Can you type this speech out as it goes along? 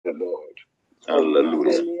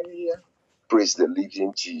Hallelujah. Hallelujah. Praise the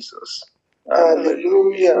living Jesus.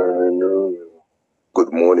 Hallelujah. Hallelujah.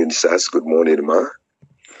 Good morning, sirs. Good morning, ma.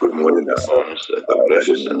 Good morning, Good morning, sir. God bless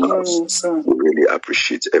you, In sir. the house. We really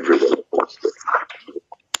appreciate everyone.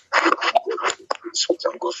 We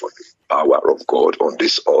thank God for the power of God on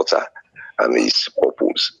this altar and His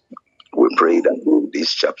purpose. We pray that in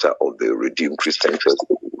this chapter of the Redeemed Christian Church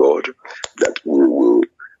of God, that we will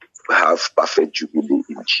have perfect jubilee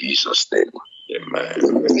in Jesus' name. Amen.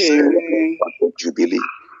 In this perfect jubilee,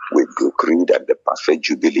 we decree that the perfect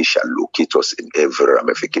jubilee shall locate us in every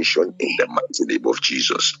ramification in the mighty name of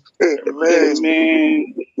Jesus.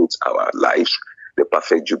 Amen. Locate our lives. The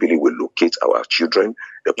perfect jubilee will locate our children.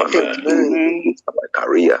 The perfect jubilee will locate our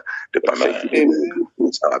career. The perfect jubilee will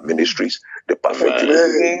locate our ministries. The perfect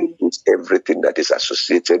jubilee will locate everything that is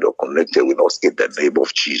associated or connected with us in the name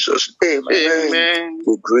of Jesus. Amen.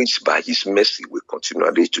 The grace by His mercy will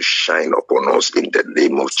continually to shine upon us in the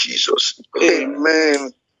name of Jesus.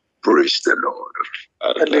 Amen. Praise the Lord.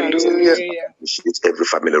 Hallelujah. It's every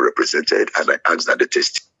family represented, and I ask that the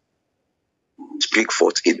test speak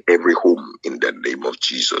forth in every home in the name of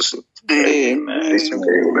Jesus. Amen. This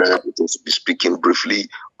morning, I will just be speaking briefly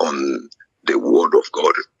on the word of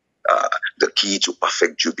God, the key to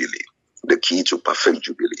perfect jubilee. The key to perfect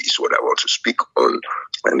jubilee is what I want to speak on,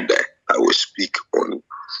 and I will speak on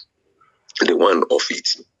the one of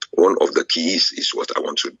it. One of the keys is what I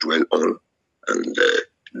want to dwell on, and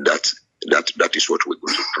that is what we're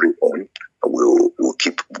going to pray on. We'll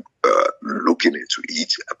keep looking into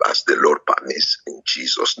it as the Lord permits in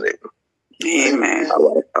Jesus' name. Amen.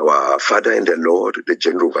 Our Father in the Lord, the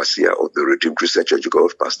General Overseer of the Redeemed Christian Church of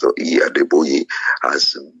God, Pastor E. Adeboye,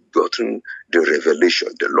 has gotten the revelation.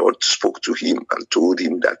 The Lord spoke to him and told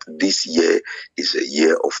him that this year is a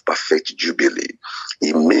year of perfect jubilee.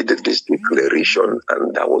 He made this declaration,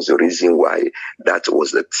 and that was the reason why that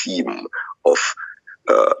was the theme of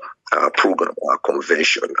our program, our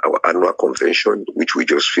convention, our annual convention, which we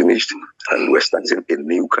just finished, and we're starting a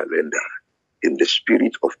new calendar in the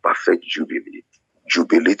spirit of perfect jubilee,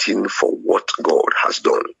 jubilating for what God has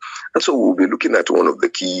done. And so we'll be looking at one of the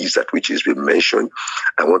keys that which has been mentioned.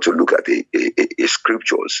 I want to look at a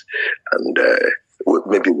scriptures, and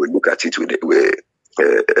maybe we'll look at it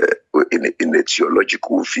in a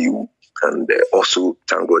theological view, and also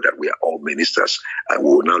thank God that we are all ministers, and we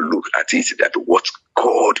will now look at it that what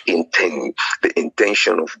God intends, the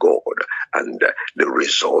intention of God, and the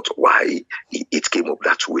result, why it came up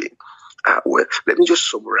that way. Well, let me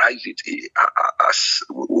just summarize it as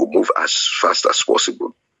we'll move as fast as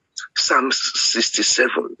possible. Psalm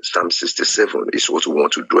 67 is what we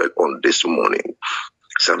want to dwell on this morning.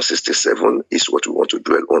 Psalm 67 is what we want to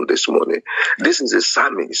dwell on this morning. This is a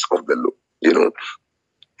psalmist of the Lord,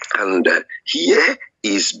 and here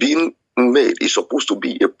is being made. It's supposed to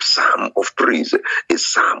be a psalm of praise, a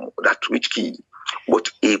psalm that which key. But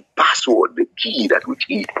a password, the key that which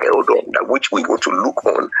he held on, that which we want to look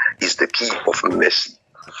on, is the key of mercy.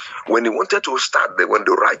 When he wanted to start, when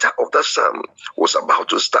the writer of the psalm was about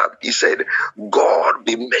to start, he said, God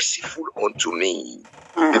be merciful unto me,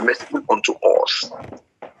 be merciful unto us.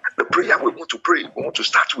 The prayer we want to pray, we want to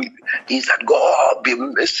start with, is that God be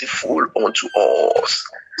merciful unto us.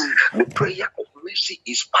 The prayer of mercy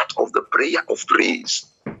is part of the prayer of praise.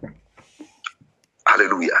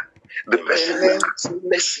 Hallelujah. The person who asks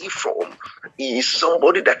mercy from is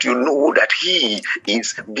somebody that you know that he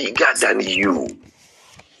is bigger than you.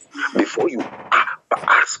 Before you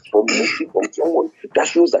ask for mercy from someone, that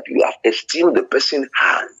shows that you have esteemed the person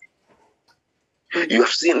high. You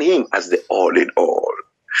have seen him as the all in all.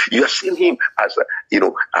 You have seen him as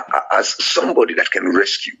as somebody that can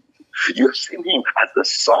rescue. You have seen him as the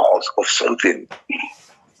source of something.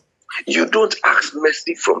 You don't ask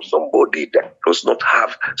mercy from somebody that does not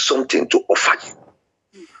have something to offer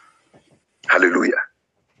you. Hallelujah.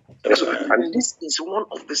 And this is one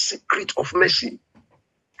of the secrets of mercy.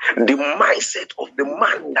 The mindset of the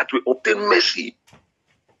man that will obtain mercy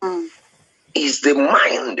is the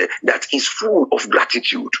mind that is full of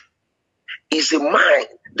gratitude. Is a mind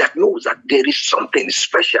that knows that there is something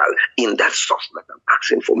special in that source that I'm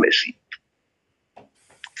asking for mercy.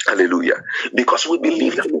 Hallelujah. Because we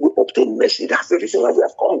believe that we will obtain mercy. That's the reason why we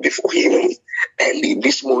have come before him early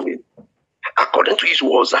this morning. According to his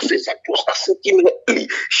words, that says that those that seek him early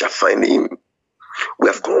shall find him. We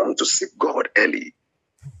have come to seek God early.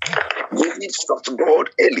 David sought God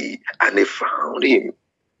early and he found him.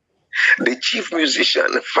 The chief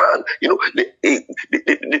musician found,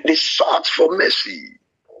 they sought for mercy.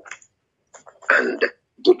 And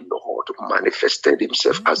the Lord manifested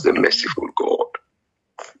himself as the merciful God.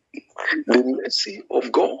 The mercy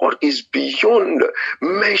of God is beyond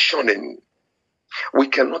mentioning. We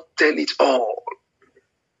cannot tell it all.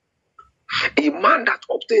 A man that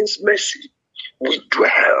obtains mercy will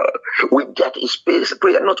dwell, will get his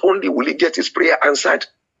prayer. Not only will he get his prayer answered,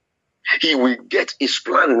 he will get his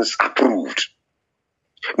plans approved.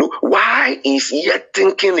 No, why is he yet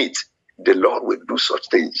thinking it? The Lord will do such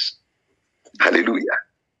things. Hallelujah.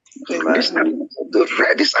 These are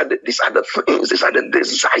the things, these are the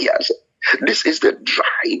desires. This is the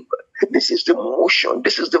drive. This is the motion.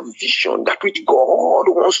 This is the vision that which God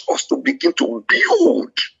wants us to begin to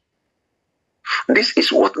build. This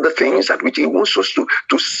is what the things that which He wants us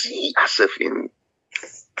to see ourselves in.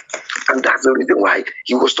 And that's the reason why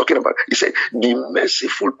He was talking about. He said, "Be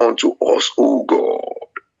merciful unto us, O God."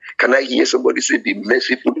 Can I hear somebody say, "Be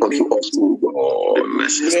merciful unto us, O God"? Be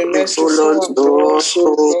merciful unto us,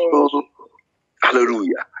 O God.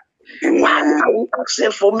 Hallelujah. Why are we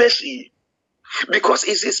asking for mercy? Because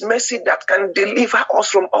it's His mercy that can deliver us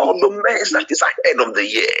from all the mess that is ahead of the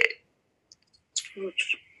year.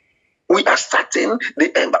 We have started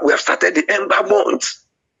the Ember month.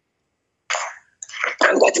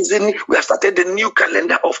 And that is we have started the new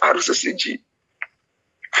calendar of RCCG.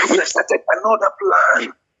 We have started another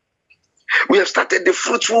plan. We have started the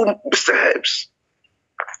fruitful steps.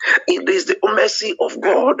 It is the mercy of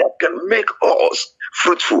God that can make us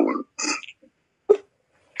fruitful.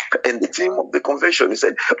 And the theme of the convention, he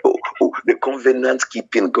said, the covenant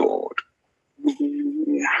keeping God.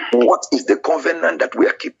 What is the covenant that we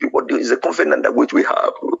are keeping? What is the covenant that which we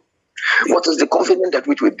have? What is the covenant that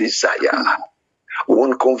which we desire?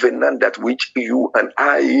 One covenant that which you and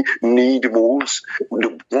I need most,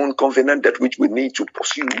 one covenant that which we need to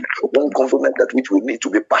pursue, one covenant that which we need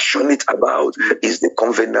to be passionate about is the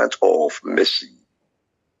covenant of mercy.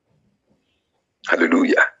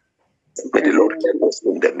 Hallelujah. May the Lord help us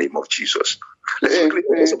in the name of Jesus.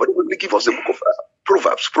 Somebody will give us the book of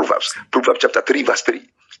Proverbs chapter 3 verse 3.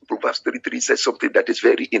 Proverbs 3:3 says something that is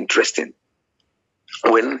very interesting.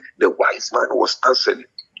 When the wise man was answering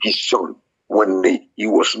his son, when he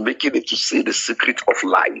was making it to see the secret of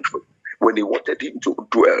life, when he wanted him to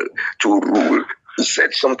dwell, to rule, he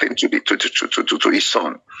said something to his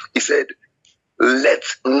son. He said, "Let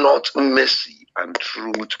not mercy and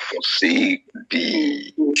truth forsake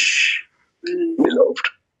thee." Beloved,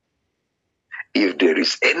 if there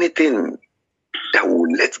is anything that will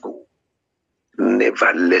let go,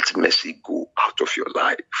 never let mercy go out of your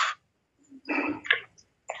life.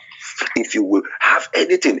 If you will have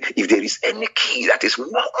anything, if there is any key that is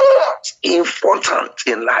most important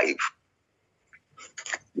in life,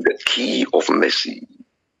 the key of mercy.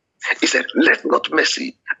 He said, "Let not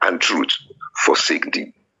mercy and truth forsake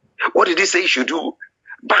thee." What did he say you should do?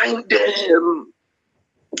 Bind them.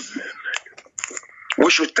 We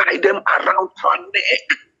should tie them around our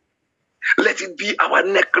neck. Let it be our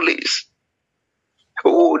necklace.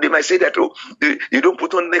 Oh, they might say that, you don't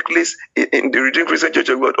put on necklace in the Redeemed Christian Church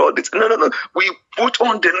of God. All this. No. We put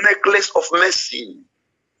on the necklace of mercy.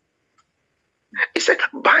 He said,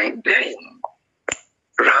 bind them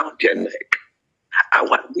around their neck.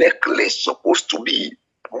 Our necklace is supposed to be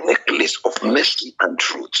a necklace of mercy and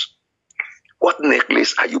truth. What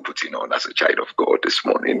necklace are you putting on as a child of God this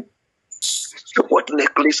morning? What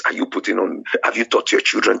necklace are you putting on? Have you taught your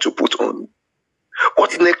children to put on?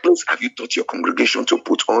 What necklace have you taught your congregation to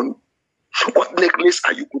put on? What necklace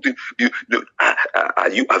are you putting?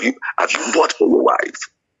 Have you bought for your wife?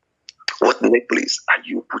 What necklace are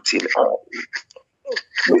you putting on?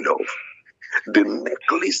 Beloved, the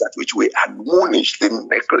necklace that which we admonish, the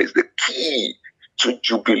necklace, the key to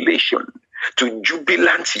jubilation, to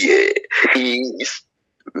jubilant year is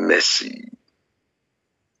mercy.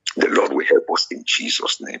 The Lord will help us in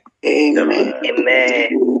Jesus' name. Amen. Amen.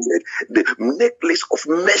 The necklace of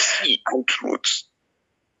mercy and truth.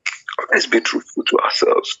 Let's be truthful to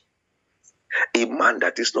ourselves. A man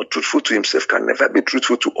that is not truthful to himself can never be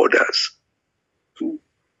truthful to others.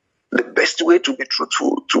 The best way to be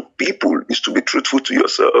truthful to people is to be truthful to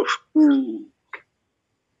yourself. You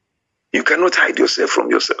cannot hide yourself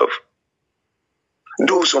from yourself.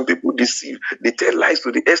 Though some people deceive, they tell lies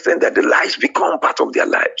to the extent that the lies become part of their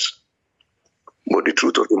lives. But the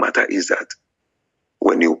truth of the matter is that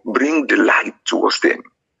when you bring the light towards them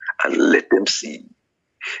and let them see,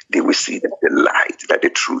 they will see that the light, that the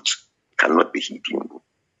truth cannot be hidden.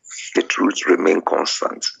 The truth remains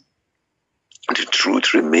constant. The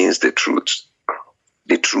truth remains the truth.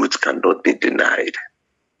 The truth cannot be denied.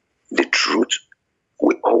 The truth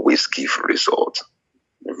will always give result.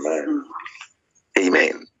 Amen.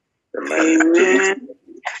 Amen. Amen.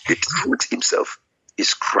 The truth himself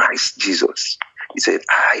is Christ Jesus. He said,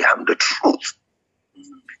 I am the truth.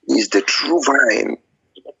 He is the true vine.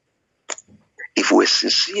 If we're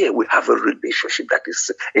sincere, we have a relationship that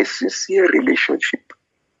is a sincere relationship.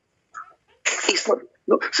 It's not,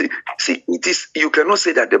 no, see, it is, you cannot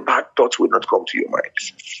say that the bad thoughts will not come to your mind,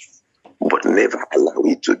 but never allow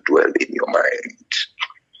it to dwell in your mind.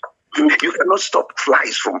 You cannot stop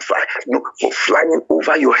flies from flying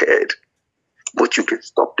over your head, but you can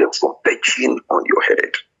stop them from perching on your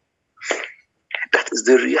head. That is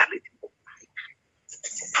the reality.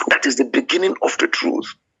 That is the beginning of the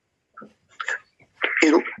truth.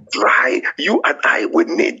 You and I will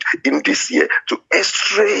need in this year to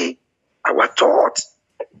estray our thoughts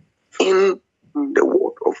in the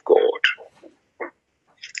word of God.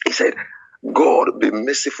 He said, God be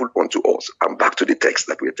merciful unto us. I'm back to the text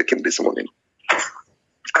that we are taking this morning.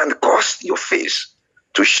 And cause your face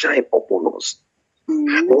to shine upon us.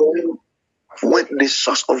 When the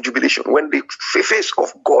source of jubilation, when the face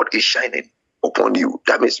of God is shining upon you,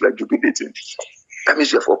 that means you are jubilating. That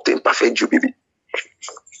means you have obtained perfect jubilee.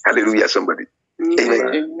 Hallelujah, somebody. Amen.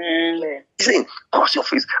 Amen. He's saying, cause your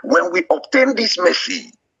face. When we obtain this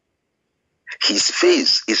mercy, his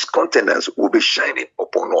face, his countenance will be shining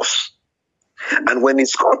upon us. And when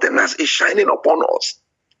his countenance is shining upon us,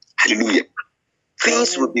 hallelujah,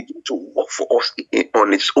 things will begin to work for us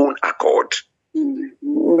on its own accord.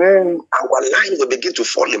 Amen. Our lives will begin to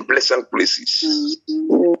fall in pleasant places.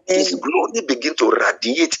 His glory begin to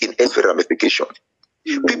radiate in every ramification.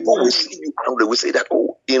 People will see you and they will say that,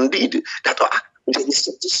 oh, indeed, that there is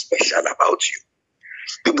something special about you.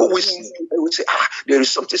 People will see you and they will say, there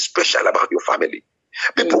is something special about your family.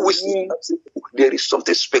 People will see you and say, oh, there is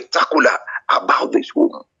something spectacular about this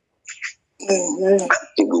home. And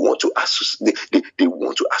they will want to associate. They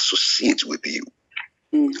want to associate with you.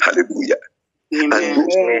 Hallelujah. And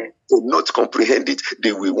those who not comprehend it,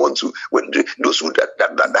 they will want to. When those who that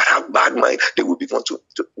have bad mind, they will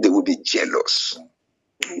they will be jealous.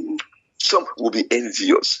 Some will be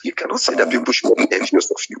envious. You cannot say that people should be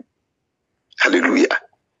envious of you. Hallelujah.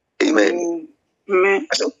 Amen.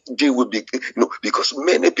 So they will be, because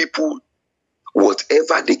many people,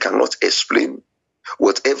 whatever they cannot explain,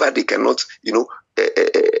 whatever they cannot,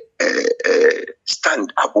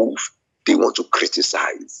 stand above, they want to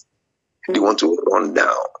criticize. They want to run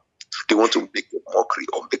down. They want to make a mockery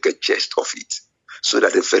or make a jest of it, so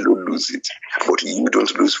that the fellow lose it. But you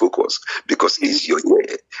don't lose focus, because it's your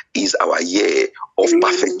year. It's our year of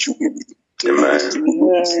perfect jubilee. Amen.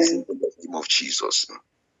 In the name of Jesus.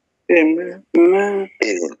 Amen. Amen.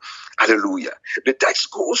 Hallelujah. The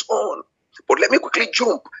text goes on, but let me quickly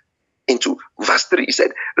jump into verse 3. He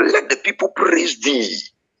said, let the people praise thee.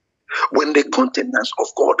 When the countenance of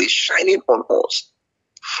God is shining on us,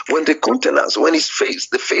 when the countenance, when his face,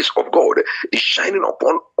 the face of God is shining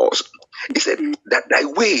upon us, he said that thy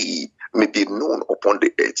way may be known upon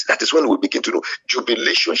the earth. That is when we begin to know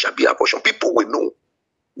jubilation shall be our portion. People will know.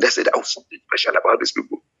 They said, oh, something special about these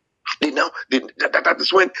people. That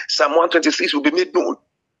is when Psalm 126 will be made known.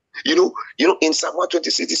 In Psalm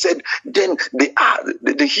 126, he said, then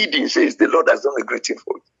the hidden says, the Lord has done a great thing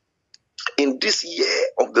for you. In this year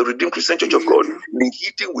of the Redeemed Christian Church of God, the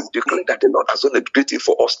hidden will declare that the Lord has done a great thing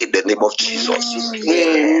for us in the name of Jesus.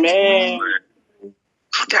 Amen.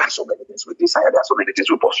 There are so many things we desire, there are so many things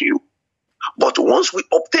we pursue. But once we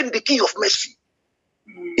obtain the key of mercy,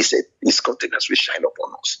 he said, his countenance will shine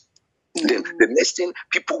upon us. Then the next thing,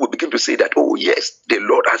 people will begin to say that, oh yes, the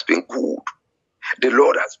Lord has been good. The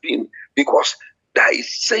Lord has been, because there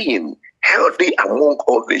is saying, healthy among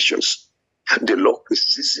all nations. The Lord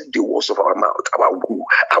precises the words of our mouth.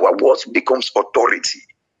 Our words becomes authority.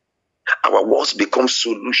 Our words becomes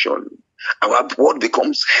solution. Our word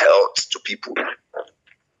becomes health to people.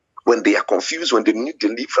 When they are confused, when they need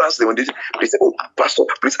deliverance, they say, oh, Pastor,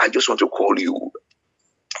 please, I just want to call you.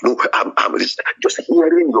 No, I'm just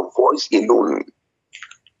hearing your voice alone.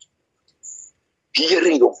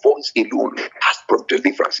 Hearing your voice alone has brought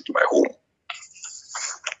deliverance into my home.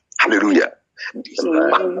 Hallelujah. This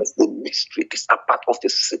is the mystery. This is a part of the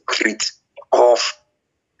secret of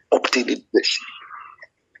obtaining mercy.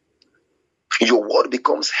 Your word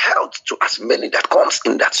becomes health to as many that comes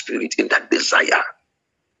in that spirit, in that desire.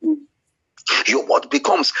 Your word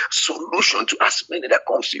becomes solution to as many that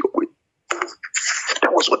comes to your way.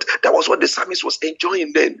 That was what the psalmist was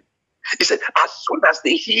enjoying then. He said, as soon as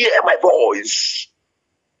they hear my voice,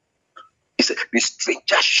 he said, the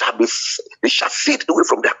strangers shall fade away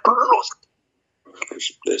from their closed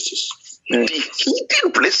places. The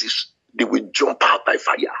hidden places, they will jump out by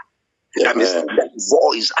fire. That means that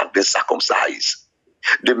voice have been circumcised.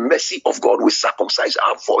 The mercy of God will circumcise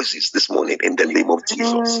our voices this morning in the name of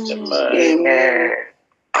Jesus. Amen.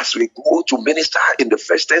 As we go to minister in the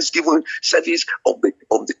first Thanksgiving service of the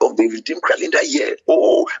redeemed calendar year,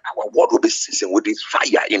 our word will be seasoned with this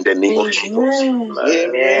fire in the name of Jesus.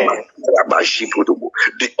 Amen.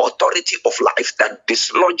 The authority of life that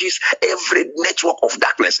dislodges every network of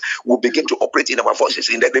darkness will begin to operate in our voices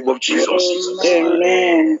in the name of Jesus.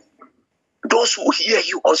 Amen. Those who hear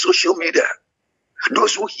you on social media,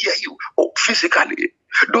 those who hear you physically,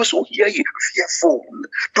 those who hear you via phone,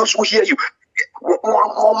 those who hear you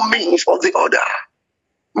one means or the other.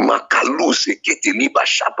 Makalusi kitiliba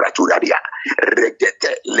shapra turadia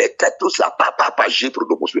regete letetusa papa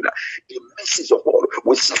jiprodomusuna. The message of God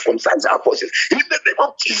will circumcise our voices in the name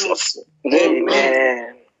of Jesus.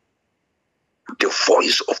 Amen. The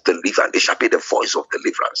voice of deliverance, it shall be the voice of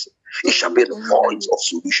deliverance. It shall be the voice of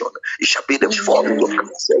solution. It shall be the voice of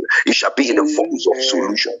counsel. It shall be the voice of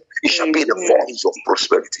solution. It shall be the voice of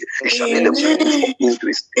prosperity. It shall be the voice of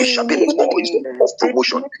increase. It shall be the voice of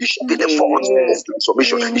promotion. It shall be the voice of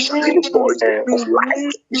transformation. It shall be the voice of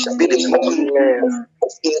life. It shall be the voice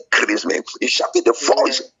of increasement. It shall be the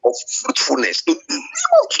voice of fruitfulness in the name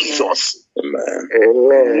of Jesus.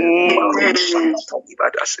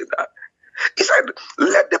 He said,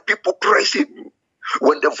 let the people praise him.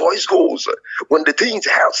 When the voice goes, when the things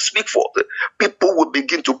have speak forth, people will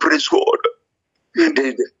begin to praise God.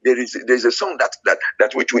 There's a song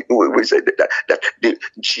that which we said that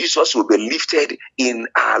Jesus will be lifted in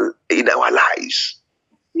our lives.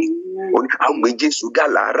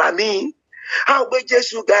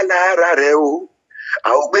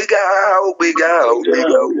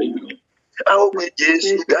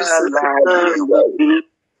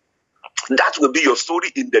 That will be your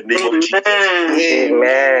story in the name of Jesus.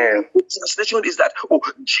 Amen. The translation is that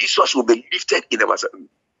Jesus will be lifted in our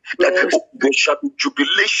that there shall be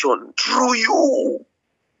jubilation through you,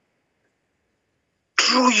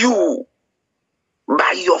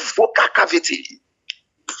 by your vocal cavity,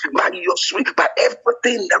 by your sweet, by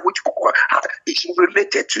everything that which is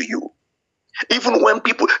related to you. Even when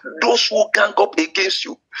people, those who gang up against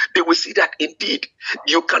you, they will see that indeed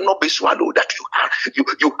you cannot be swallowed, that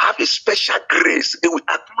you have a special grace. They will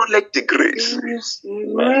acknowledge the grace. They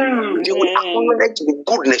will acknowledge the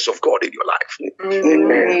goodness of God in your life.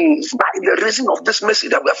 By the reason of this mercy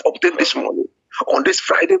that we have obtained this morning, on this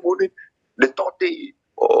Friday morning, the third day,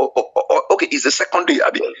 okay, it's the second day,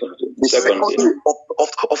 Abi. The second day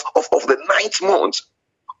of the 9th month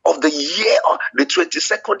of the year, the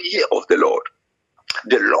 22nd year of the Lord.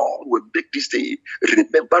 The Lord will make this day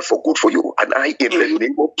remember for good for you and I in the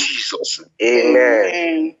name of Jesus.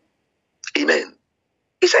 Amen. Amen.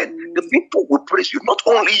 He said the people will praise you, not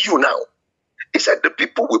only you now. He said the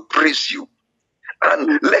people will praise you.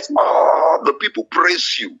 And let all the people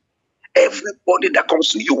praise you. Everybody that comes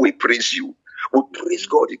to you will praise you. Will praise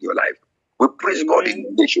God in your life. Will praise God in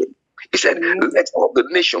the nation. He said, let all the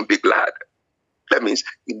nation be glad. That means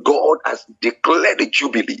God has declared a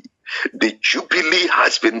jubilee. The jubilee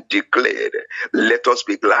has been declared. Let us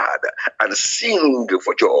be glad and sing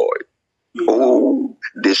for joy. Oh,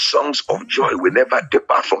 the songs of joy will never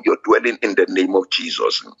depart from your dwelling in the name of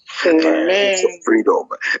Jesus. The songs of freedom,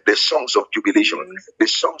 the songs of jubilation, the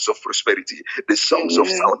songs of prosperity, the songs of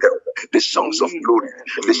sound health, the songs of glory,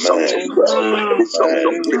 the songs of wealth, the songs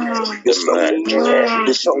of grace, the songs of joy,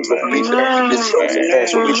 the songs of wisdom, the songs of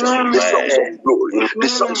transformation, the songs of glory, the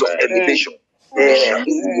songs of elevation. Shall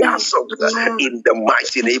be their songs in the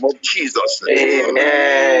mighty name of Jesus.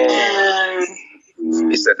 Amen.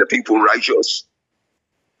 He said the people righteous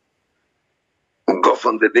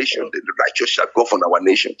govern the nation. The righteous shall govern our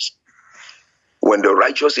nations. When the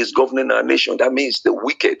righteous is governing our nation, that means the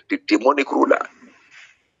wicked, the demonic ruler,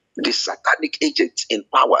 the satanic agents in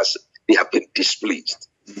powers, they have been displeased.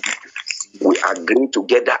 We agree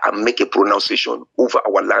together and make a pronunciation over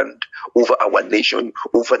our land, over our nation,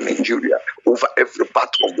 over Nigeria, over every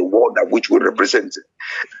part of the world that which we represent,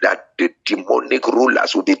 that the demonic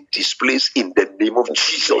rulers will be displaced in the name of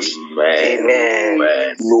Jesus.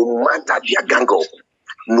 Amen. No matter their gang up,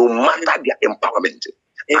 no matter their empowerment,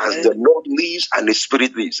 as the Lord lives and the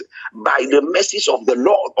Spirit lives, by the mercies of the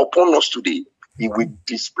Lord upon us today, He will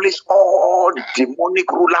displace all demonic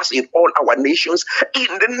rulers in all our nations in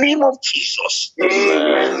the name of Jesus.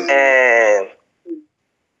 Amen.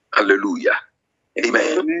 Hallelujah.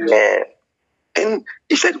 Amen. Amen. And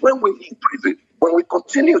he said, when we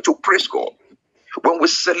continue to praise God, when we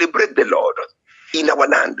celebrate the Lord, in our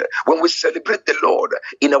land, when we celebrate the Lord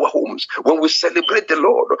in our homes, when we celebrate the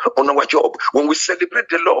Lord on our job, when we celebrate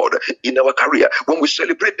the Lord in our career, when we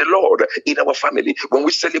celebrate the Lord in our family, when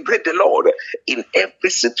we celebrate the Lord in every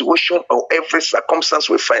situation or every circumstance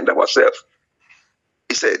we find ourselves.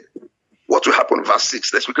 He said, what will happen? Verse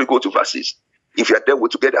 6. Let's quickly go to verse 6. If you are there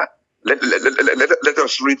with together, let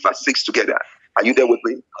us read verse 6 together. Are you there with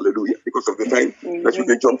me? Hallelujah. Because of the time, let's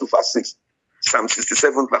quickly jump to verse 6. Psalm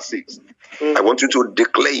 67 verse 6. I want you to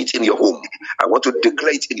declare it in your home. I want to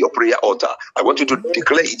declare it in your prayer altar. I want you to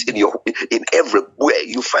declare it in everywhere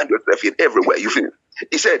you find yourself, in everywhere you feel.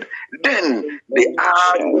 He said, then the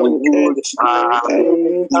earth will yield this you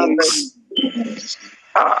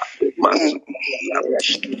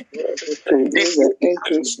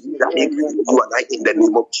and I in the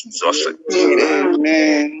name of Jesus.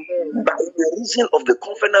 Amen. By the reason of the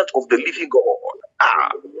covenant of the living God,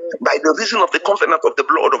 by the reason of the covenant of the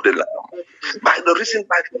blood of the Lamb, by the reason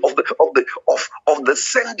of the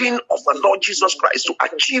sending of the Lord Jesus Christ to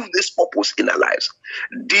achieve this purpose in our lives,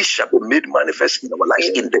 this shall be made manifest in our lives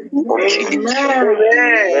in the name of Jesus.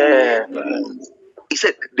 He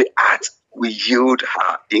said, the earth will yield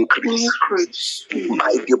her increase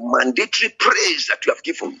by the mandatory praise that you have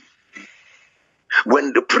given.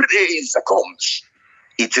 When the praise comes,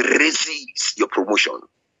 it raises your promotion.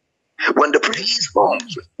 When the praise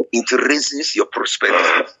comes, it raises your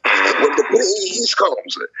prosperity. When the praise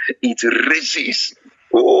comes, it raises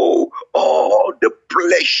all the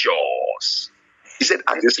pleasures. He said,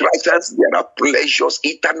 at his right hand there are pleasures,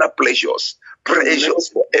 eternal pleasures, pleasures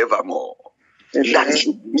forevermore. That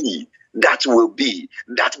should be, that will be,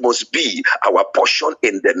 that must be our portion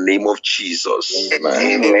in the name of Jesus.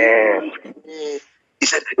 Amen. He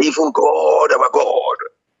said, even God, our God,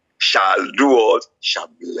 shall do what? Shall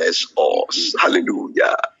bless us.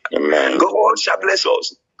 Hallelujah. Amen. God shall bless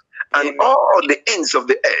us. And all the ends of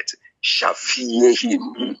the earth shall fear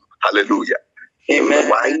him. Hallelujah. Amen.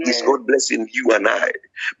 Why is God blessing you and I?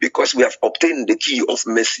 Because we have obtained the key of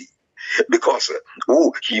mercy. Because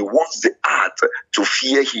he wants the earth to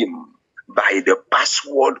fear him by the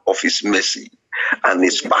password of his mercy. And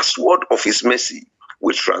his password of his mercy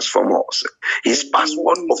will transform us. His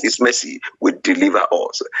password of his mercy will deliver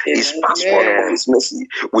us. His password of his mercy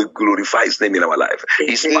will glorify his name in our life.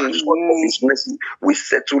 His password of his mercy will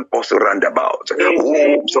settle us round about.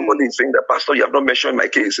 Oh, somebody is saying that, Pastor, you have not mentioned my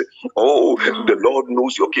case. Oh, the Lord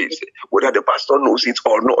knows your case, whether the pastor knows it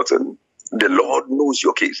or not. The Lord knows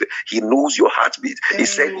your case. He knows your heartbeat. He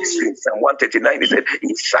said in Psalm 139, he said,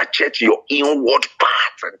 he searches your inward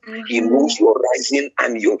part. He knows your rising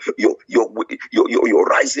and your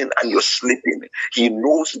rising and your sleeping. He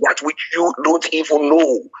knows that which you don't even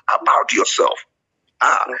know about yourself.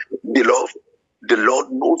 Beloved, the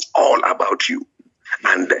Lord knows all about you.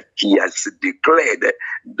 And he has declared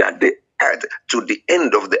that the earth, to the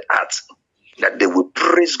end of the earth, that they will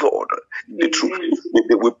praise God. The truth,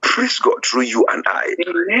 they will praise God through you and I.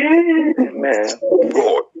 Amen.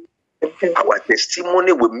 God, our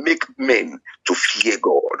testimony will make men to fear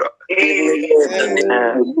God.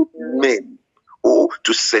 Amen. Men,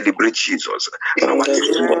 to celebrate Jesus. Our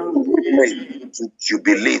testimony will make men to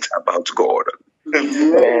jubilate about God.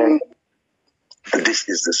 Amen. This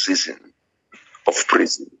is the season of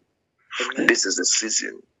praising. This is the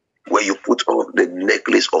season where you put on the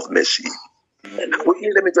necklace of mercy.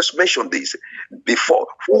 Let me just mention this before.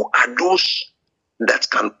 Who are those that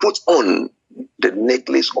can put on the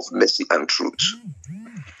necklace of mercy and truth?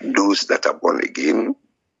 Those that are born again.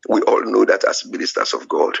 We all know that as ministers of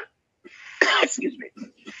God. Excuse me.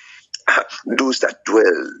 Those that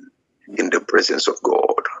dwell in the presence of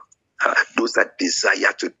God. Those that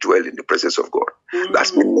desire to dwell in the presence of God.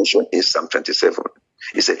 That's been mentioned in Psalm 27.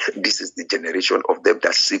 He said, this is the generation of them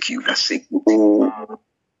that seek you, that seek you.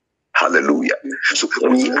 Hallelujah. So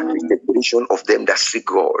we are the generation of them that seek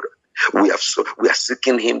God. We are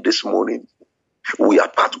seeking him this morning. We are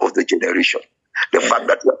part of the generation. The fact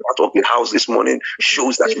that we are part of the house this morning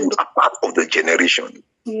shows that you are part of the generation.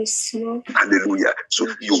 Yes, Lord. Hallelujah. So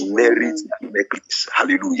you merit that necklace.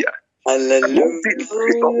 Hallelujah. Hallelujah. And one thing is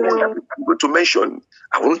not one that I'm going to mention.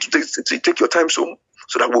 I want to take your time so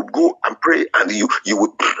that we'll go and pray, and you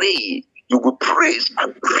will pray. You will praise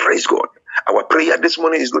and praise God. Our prayer this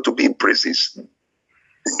morning is going to be in praises.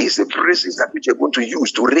 It's the praises that we are going to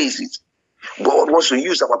use to raise it. God wants to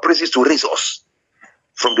use our praises to raise us.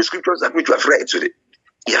 From the scriptures that we have read today,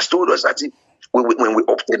 he has told us that when we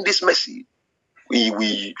obtain this mercy,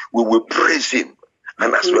 we will praise him.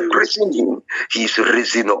 And as we're praising him, he's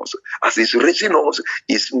raising us. As he's raising us,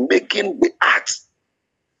 he's making the earth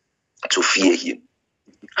to fear him.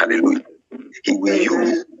 Hallelujah. He will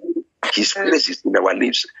use His places in our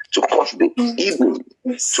lives to cause the evil,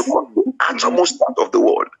 to cause the uttermost part of the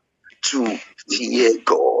world to fear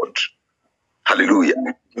God. Hallelujah.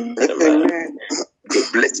 Amen. The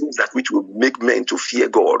blessings that which will make men to fear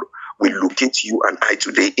God will locate you and I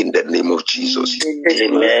today in the name of Jesus.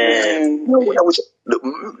 Amen.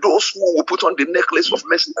 Those who will put on the necklace of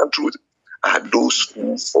mercy and truth are those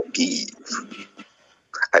who forgive.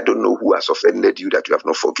 I don't know who has offended you that you have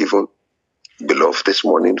not forgiven. Beloved, this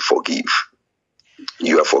morning, forgive.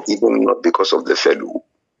 You are forgiven not because of the fellow.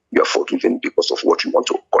 You are forgiven because of what you want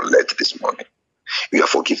to collect this morning. You are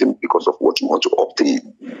forgiven because of what you want to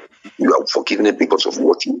obtain. You are forgiven because of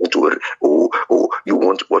what you want to, you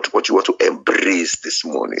want what you want to embrace this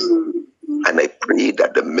morning. And I pray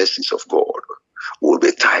that the mercies of God will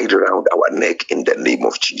be tied around our neck in the name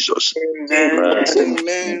of Jesus. Amen.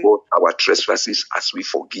 Amen. Our trespasses as we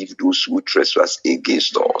forgive those who trespass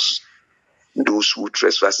against us. Those who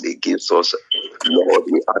trespass against us, Lord,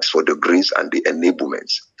 we ask for the grace and the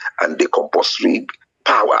enablement and the compulsory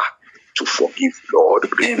power to forgive, Lord,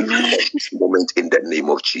 at this moment in the name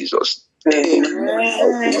of Jesus. Amen.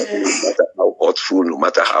 No matter how hurtful, no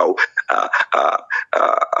matter how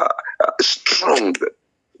strong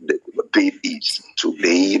the pain is,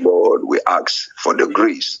 today, Lord, we ask for the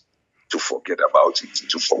grace to forget about it,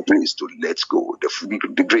 for grace to let go,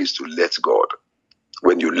 the grace to let God.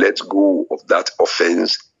 When you let go of that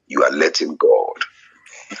offense, you are letting God.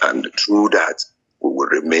 And through that, we will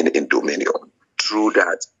remain in dominion. Through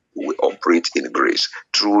that, we will operate in grace.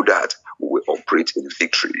 Through that, we will operate in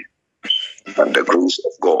victory. And the grace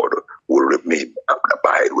of God will remain and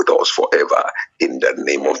abide with us forever in the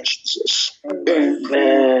name of Jesus.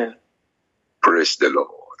 Amen. Praise the Lord.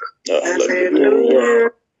 Hallelujah.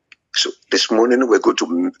 So this morning, we're going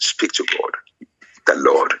to speak to God. The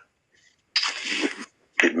Lord,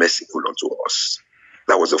 be merciful unto us.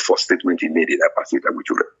 That was the first statement he made in that passage that we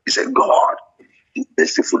read. He said, God, be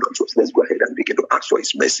merciful unto us. Let's go ahead and begin to ask for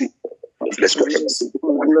his mercy. Let's go ahead.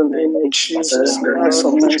 Jesus, mercy.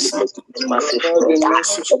 God, be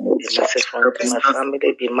merciful. Be merciful to my family.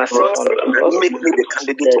 Be merciful to us. Make me the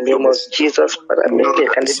candidate In of the your name of mercy. Jesus, Father, make me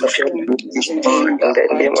a candidate of your mercy. In the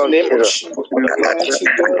name of Jesus,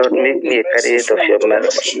 Lord, make me a candidate of your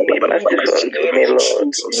mercy. Be merciful unto me, Lord.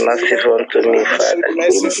 Be merciful unto me, Father.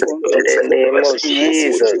 In the name of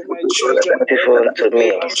Jesus, be merciful unto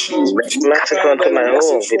me. Be merciful unto my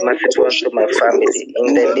home. Be merciful unto my family.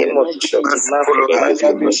 In the name of Jesus, be merciful unto my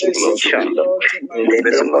nation. In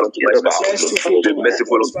the name of Jesus, Be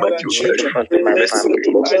merciful unto my children. merciful to my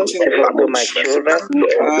family, merciful to my children,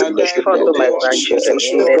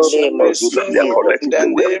 merciful to my grandchildren.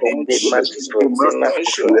 In the name of Jesus, be merciful,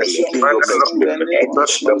 be merciful.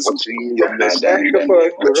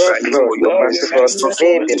 Merciful to us, Lord. Be merciful to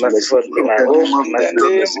me, be merciful to my home, be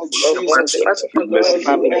merciful to my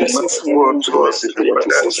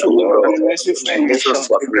family, be merciful to my nation,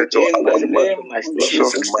 to my state,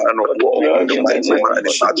 Man of war, the mighty man,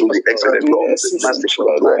 the battle, the excellent God,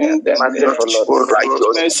 merciful Lord,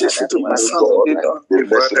 righteous, God, the merciful God,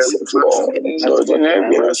 Lord, in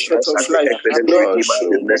every aspect of life, Lord,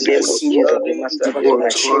 show mercy, Lord, in my children,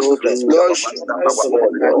 Lord, show mercy,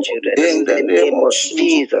 Lord, in the name of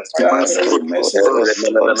Jesus, Father, be merciful let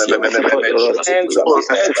your mercy abode us.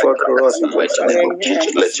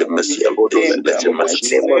 Let your mercy abode us. In every aspect of life, in the name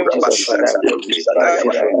of Jesus, all that you do, all that you do, God,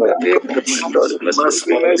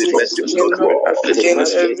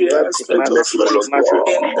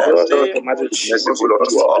 we praise you.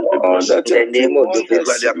 In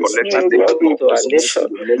the mighty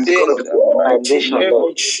name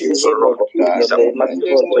of Jesus, God, in the name of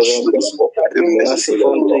Jesus, be merciful to your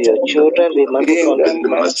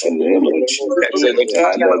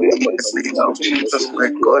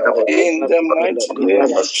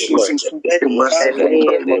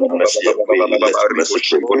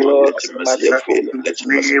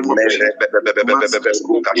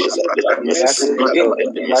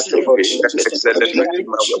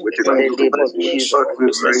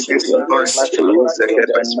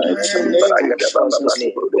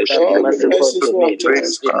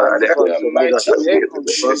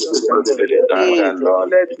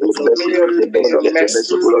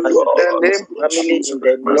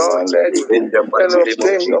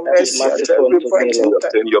children, be merciful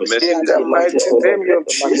in the mighty name of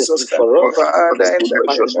Jesus, God, be merciful in the mighty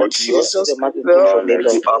name of Jesus,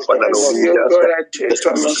 let in the name of Jesus, Lord,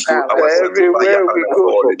 everywhere we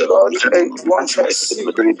go, God, once I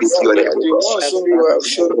see, the ones whom you have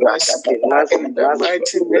shown mercy, In the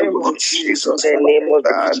mighty name of Jesus.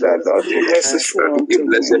 Father, Lord, be merciful unto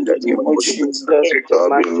me. In the name of Jesus.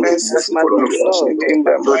 Lord, be merciful unto me. In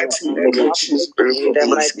the mighty name of Jesus.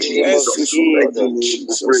 Merciful, Lord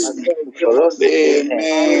Jesus.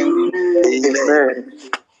 Amen. Amen.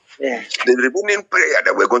 The remaining prayer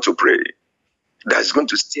that we're going to pray, that's going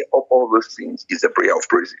to stir up all those things, is the prayer of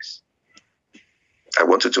praises. I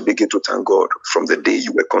want you to begin to thank God from the day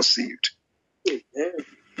you were conceived.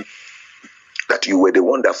 That you were the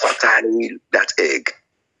one that fertilized that egg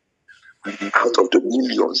out of the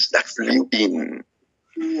millions that flew in.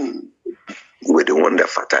 You were the one that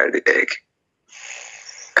fertilized the egg.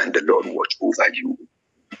 And the Lord watched over you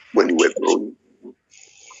when you were growing.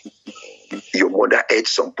 Your mother ate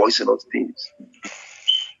some poisonous things,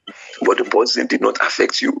 but the poison did not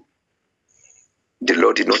affect you. The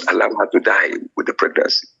Lord did not allow her to die with the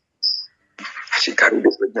pregnancy. She carried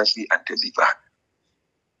the pregnancy and delivered.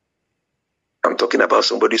 I'm talking about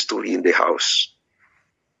somebody's story in the house.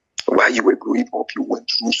 While you were growing up, you went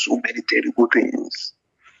through so many terrible things.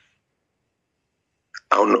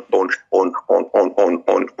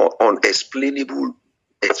 Unexplainable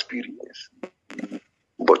experience.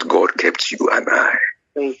 But God kept you and I.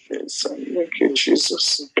 Thank you,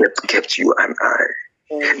 Jesus. Kept you and I.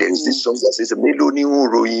 There is this song that says, Meloni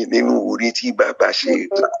Uroi, Ninu Uriti Babashi.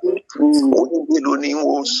 Meloni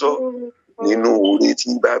Uso, Ninu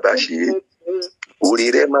Uriti Babashi.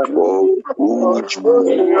 Urirema Bo, Uju.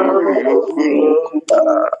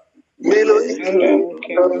 Meloni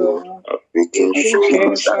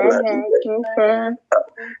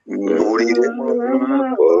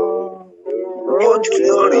Urirema Bo.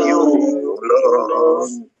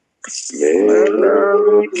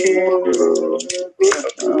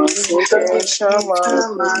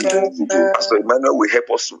 Pastor Emmanuel will help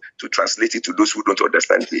us to translate it to those who don't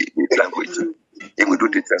understand the language. He will do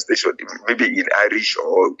the translation, maybe in Irish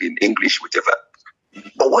or in English, whichever.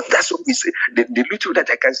 But what that's what we say. The little that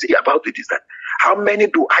I can say about it is that how many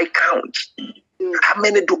do I count? How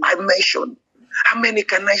many do I mention? How many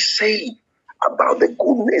can I say about the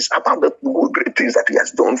goodness, about the good great things that He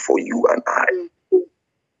has done for you and I?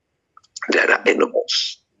 There are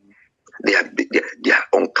enormous. They are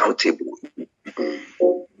uncountable.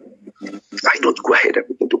 Why don't go ahead and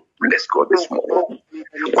begin to bless God this morning?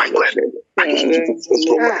 Why go ahead and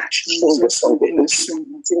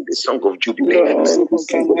sing the song of jubilee. The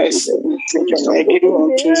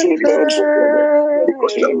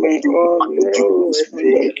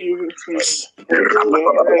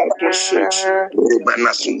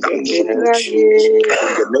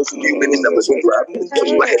next few minutes that we're going to have,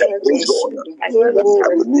 just go ahead and praise God. I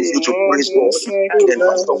will need you to praise God. Then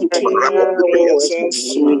Pastor will come and wrap up the prayers.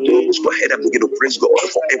 Just go ahead and begin to praise God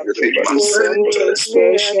for everything.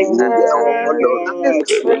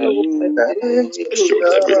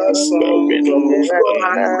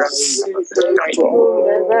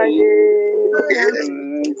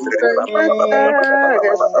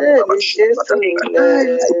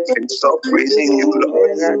 I can stop praising you,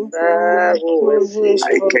 Lord.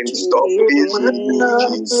 I can stop praising you,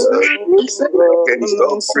 Jesus. I can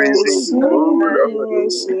stop praising you,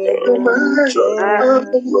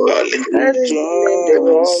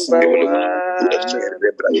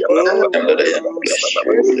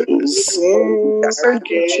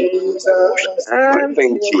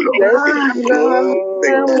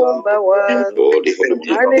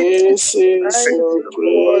 Thank you,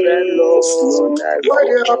 Lord.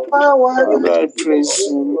 I praise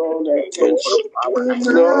you, Lord. I thank you,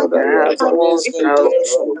 Lord. I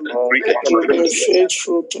you've been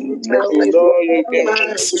faithful to me, Lord. You've been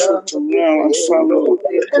merciful to me and my family.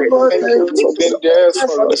 Thank you for being there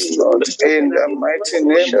for us, Lord. In the mighty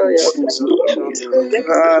name of Jesus,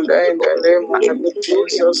 and in the name of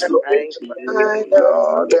Jesus, Lord,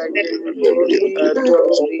 I give you glory,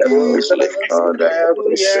 Lord, I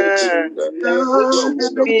appreciate you.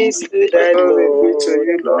 Glory be to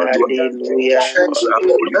you, Lord.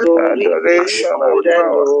 Adoration and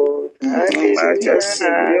power, majesty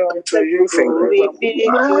be unto you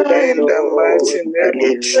forevermore. In the mighty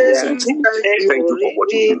name of Jesus. Thank you for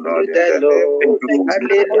what you do, Lord, in the name of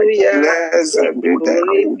Hallelujah. blessed be the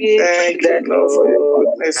name. Thank you, Lord, for your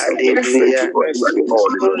goodness and your faithfulness.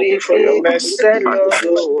 Thank you for your mercy. Thank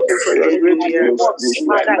you for your great miracles in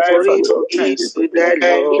my life at all times.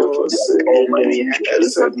 Thank you for saving me.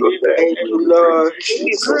 Blessed be the name, Lord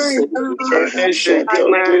Jesus. Ancient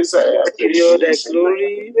of days, I appreciate you.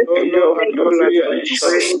 Oh Lord, hallelujah.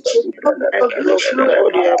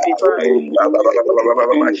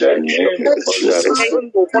 In the name of Jesus.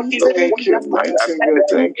 Thank you, mighty God.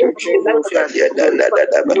 Thank you, King of Kings.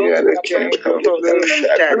 You are the King of Glory.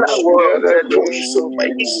 You are the Prince of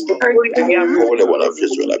Peace. Holy One of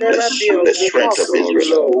Israel, I bless you. The strength of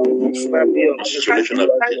Israel. Restoration of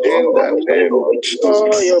in the name of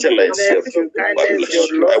Jesus. Tell myself, I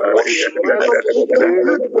bless you. I worship you. All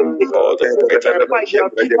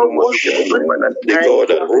the God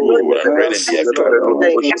that rule and reign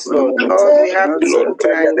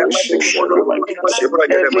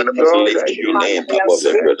in the earth. Lift your name above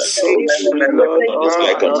every other name. It's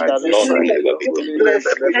like unto none will ever be.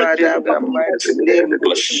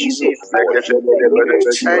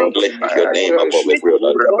 Bless your name above every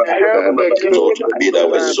other name. Lord, be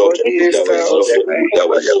thou exalted, be thou exalted, be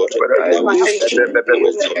thou exalted, be thou exalted, be thou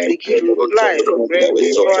exalted, be thou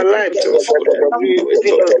exalted, be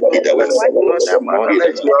thou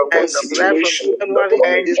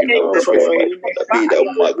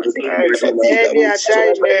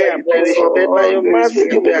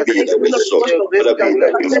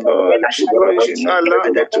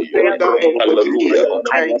Hallelujah.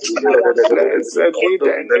 Blessed be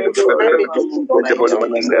thy name forever.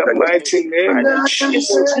 In the mighty name of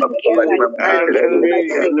Jesus.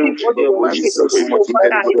 Hallelujah, Lord Jesus.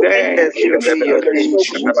 Thank you,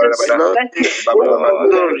 Jesus.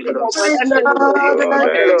 Lord,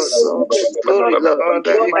 I exalt you. Lord,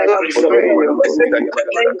 I magnify your holy name.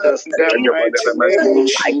 In the mighty name of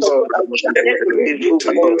Jesus. Glory be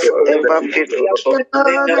to you forever, Lord.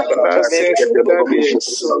 Everlasting Father be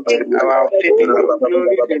exalted. King of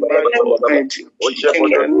glory be magnified.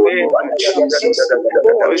 In the name of Jesus.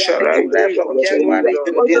 What shall I do unto you,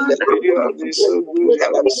 Lord? You have been so good, you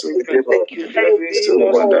have been so kind. You have been so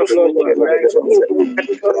wonderful in my life. Oh,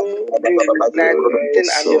 be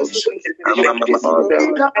exalted. All the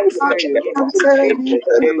magnify your name.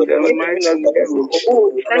 In the mighty name of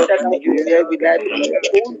Jesus.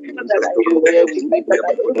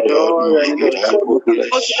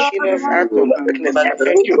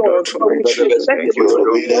 Thank you, Lord, for my children. Thank you for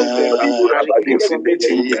being with them. Thank you for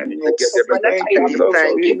meeting their needs. Thank you, Lord,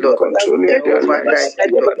 for being controlling their lives.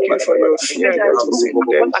 Thank you for your fear that is in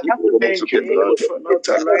them. Thank you, Lord, for not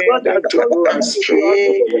allowing them to go astray.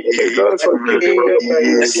 Thank you, Lord, for keeping them by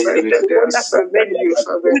your side, that they are serving you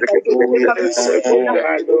fervently. They're serving the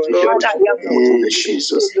Lord in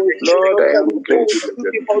Jesus. Lord, I am grateful.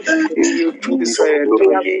 Give you praise, I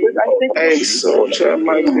adore you. I exalt you, I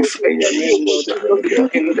magnify your name, Lord.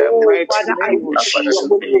 In the mighty name of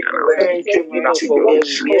Jesus. Thank you, mighty God.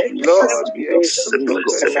 Lord, be exalted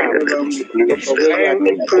forevermore. I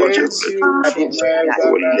will praise you from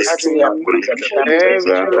everlasting to everlasting. I will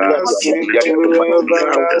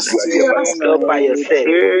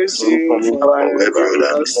praise you from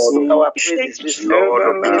everlasting. Everlasting to everlasting. I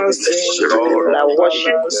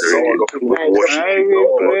will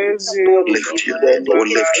praise you from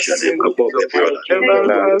everlasting.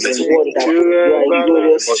 Everlasting to everlasting.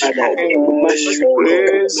 I will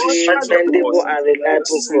praise you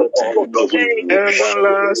from everlasting to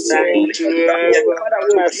everlasting. Lord, I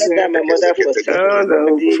will praise you from everlasting to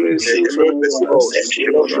everlasting.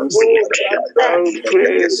 I will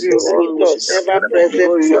praise you always.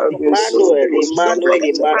 Oh, you have been so good.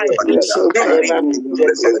 You have been so kind.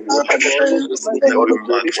 I lift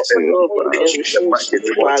you up and appreciate you.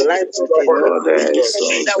 Lord, I exalt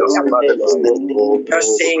you.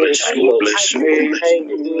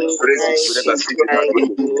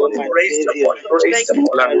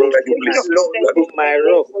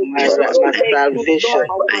 My rock, my salvation.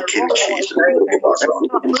 Thank you, Jesus.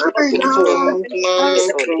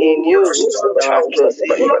 In you, our trust.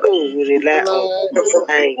 In you, we rely on.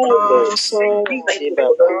 Thank you, Lord.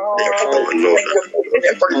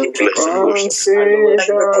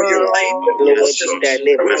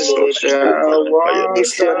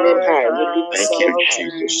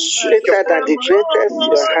 Greater than the greatest,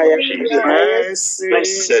 you are higher than the highest.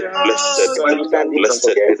 Blessed be the name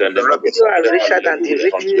of God. You are richer than the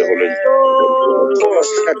richest.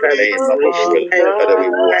 Thank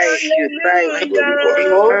you.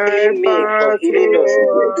 For healing me, for healing us.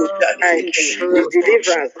 Thank you.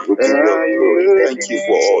 The deliverance. Thank you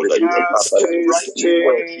for all that you have done.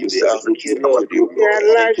 Thank you, Lord. We are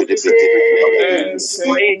alive today.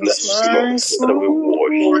 Bless you, Lord. That we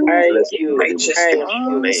worship. Thank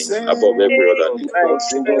you. Above every other name.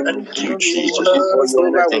 Thank you, Jesus.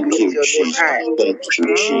 Thank you, Jesus. Thank you,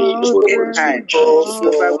 Jesus.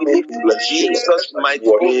 Bless you, Jesus.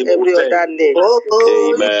 Every other name.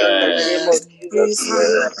 Amen.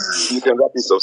 You can wrap this up.